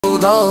I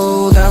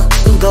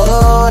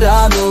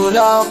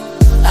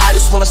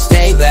just wanna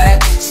stay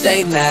back,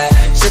 stay mad.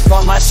 Chip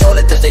on my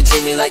shoulder cause they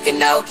treat me like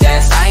an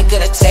outcast. I ain't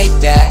gonna take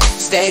that,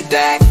 stay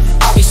back.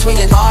 I'll be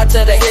swinging hard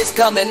till the hits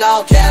come in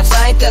all caps.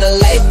 I ain't gonna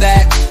lay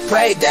back,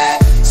 pray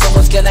that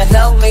someone's gonna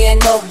help me,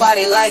 ain't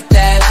nobody like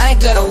that. I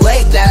ain't gonna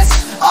wait,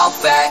 that's all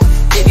fact.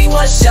 Give me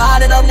one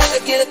shot and I'll never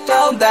get it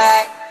thrown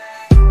back.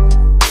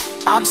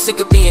 I'm sick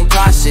of being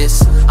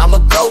cautious. I'ma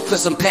go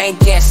cause some pain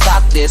can't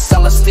stop this.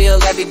 I'ma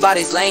steal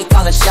everybody's lane,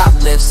 call it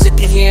shoplift.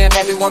 Sitting here and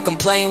everyone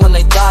complain when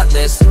they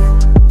thoughtless.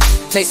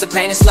 Taste the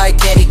pain, it's like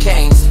candy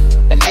canes.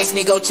 That makes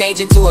me go change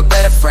into a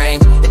better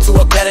frame, into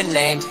a better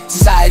name.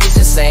 Society's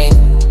insane,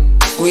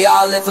 we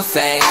all live for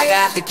fame. I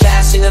got the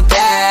cash in the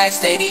bag,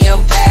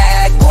 stadium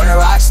packed. Born a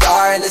rock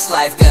star in this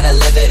life, gonna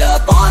live it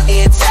up on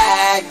the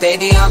attack.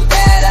 Baby, I'm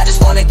bad, I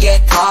just wanna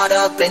get caught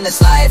up in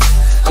this life.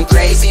 I'm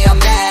crazy, I'm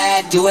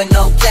mad, doing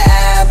no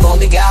cap.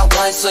 Only got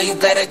one, so you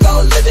better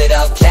go live it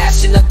up.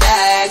 Cash in the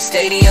bag,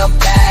 stadium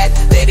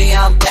packed. Baby,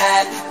 I'm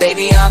bad,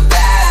 baby, I'm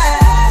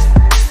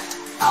bad.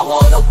 I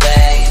won't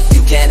obey,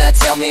 you cannot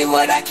tell me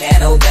what I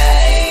can't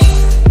obey.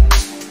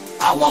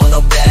 I won't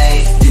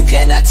obey, you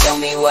cannot tell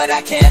me what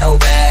I can't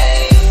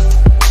obey.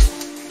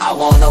 I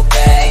won't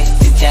obey,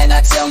 you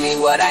cannot tell me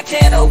what I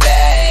can't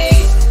obey.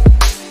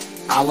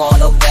 I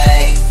won't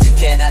obey, you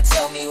cannot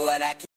tell me what I can't.